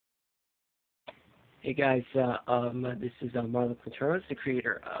Hey guys, this is Marlon Quinteros, the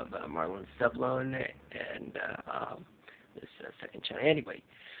creator of Marlon Subloan and this second channel. Anyway,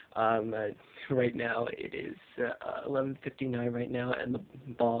 right now it is 11:59 right now, and the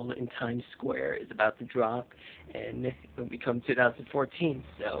ball in Times Square is about to drop, and it will become 2014.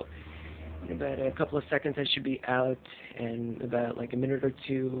 So in about a couple of seconds, I should be out, and about like a minute or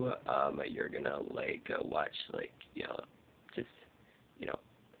two, you're gonna watch just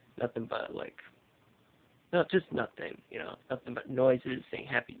nothing but no, just nothing, nothing but noises saying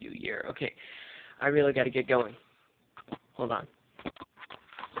Happy New Year. Okay, I really got to get going. Hold on.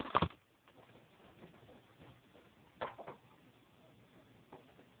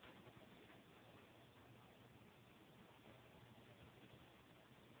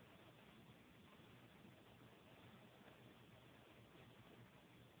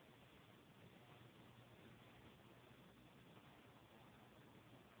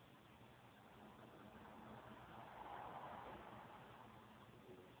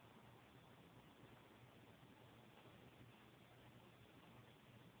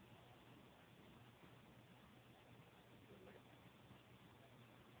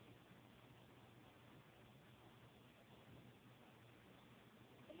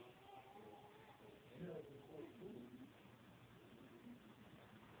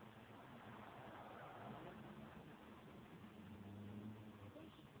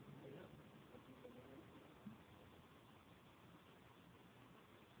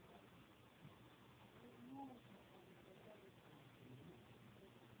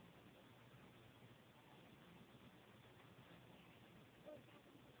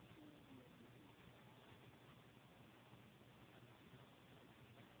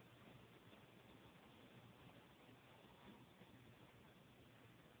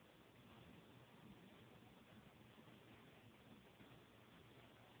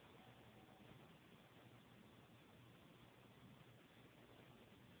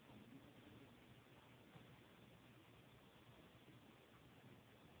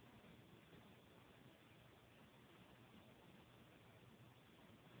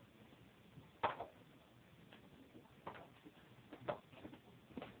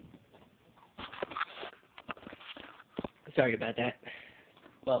 Sorry about that.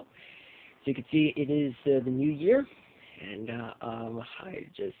 Well, as you can see, it is the new year, and I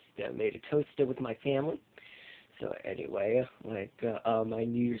just made a toast with my family. So anyway, my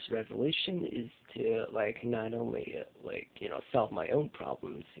New Year's resolution is to not only solve my own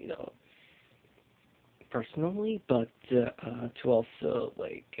problems, personally, but to also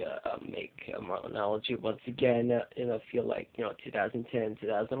make Marlinology once again, feel like 2010,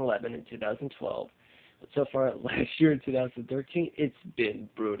 2011, and 2012. But so far, last year in 2013, it's been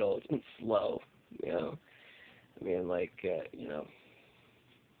brutal. It's been slow, I mean,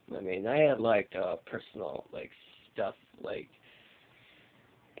 I had personal stuff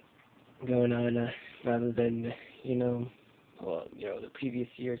going on rather than the previous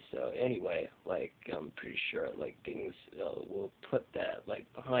year. So anyway, I'm pretty sure things will put that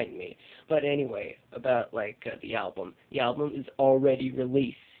behind me. But anyway, about the album. The album is already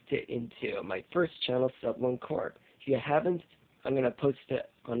released into my first channel, Subloan Corp. If you haven't, I'm gonna post it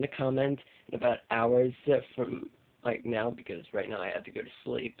on the comment in about hours from now, because right now I have to go to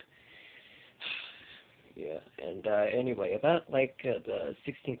sleep. Yeah, and anyway, about the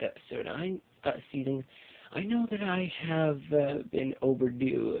 16th episode season, I know that I have been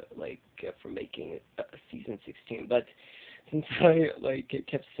overdue for making season 16, but since I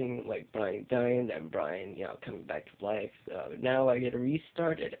kept seeing Brian dying and Brian coming back to life, now I get to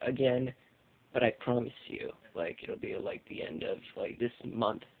restart it again. But I promise you, it'll be the end of this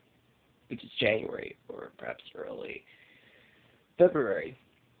month, which is January, or perhaps early February.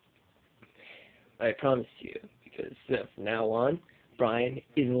 I promise you, because from now on, Brian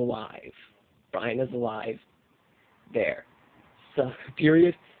is alive. Brian is alive. There. So,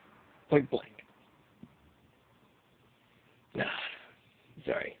 period. Point blank.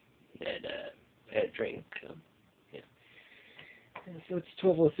 Sorry. I had a drink. Yeah. So it's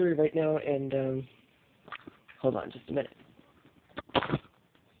 12:03 right now, and hold on just a minute.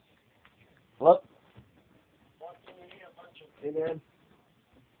 Hello? Hey, man.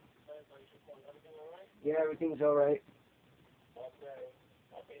 Yeah, everything's alright.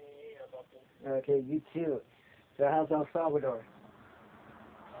 Okay, you too. So how's El Salvador?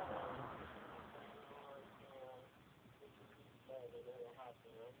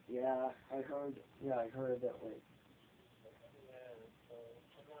 Yeah, I heard. Yeah, I heard that way.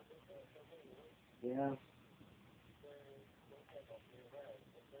 Yeah.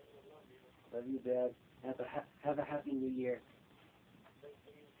 Love you, Dad. Have a happy New Year.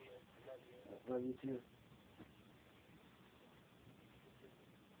 Love you too.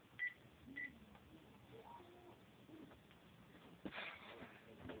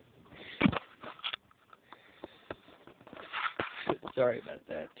 Sorry about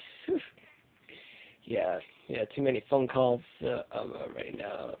that. Yeah, too many phone calls right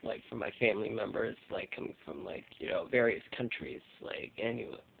now, like from my family members, like coming from like various countries, like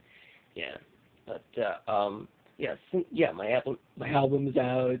anyway. Yeah, but yeah, my album is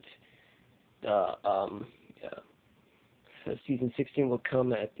out. Yeah, so season 16 will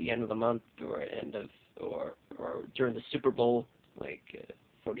come at the end of the month or end of or during the Super Bowl, like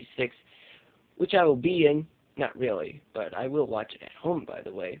 46, which I will be in. Not really, but I will watch it at home, by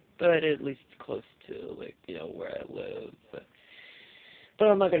the way. But at least close to like where I live. But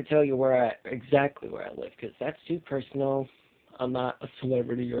I'm not going to tell you exactly where I live because that's too personal. I'm not a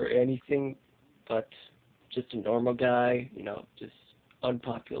celebrity or anything, but just a normal guy, just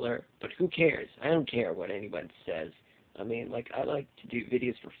unpopular. But who cares? I don't care what anyone says. I mean, like, I like to do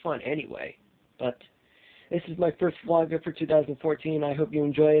videos for fun anyway. But this is my first vlog for 2014. I hope you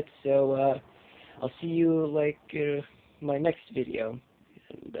enjoy it. So, I'll see you, like, my next video.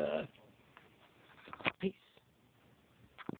 And, peace.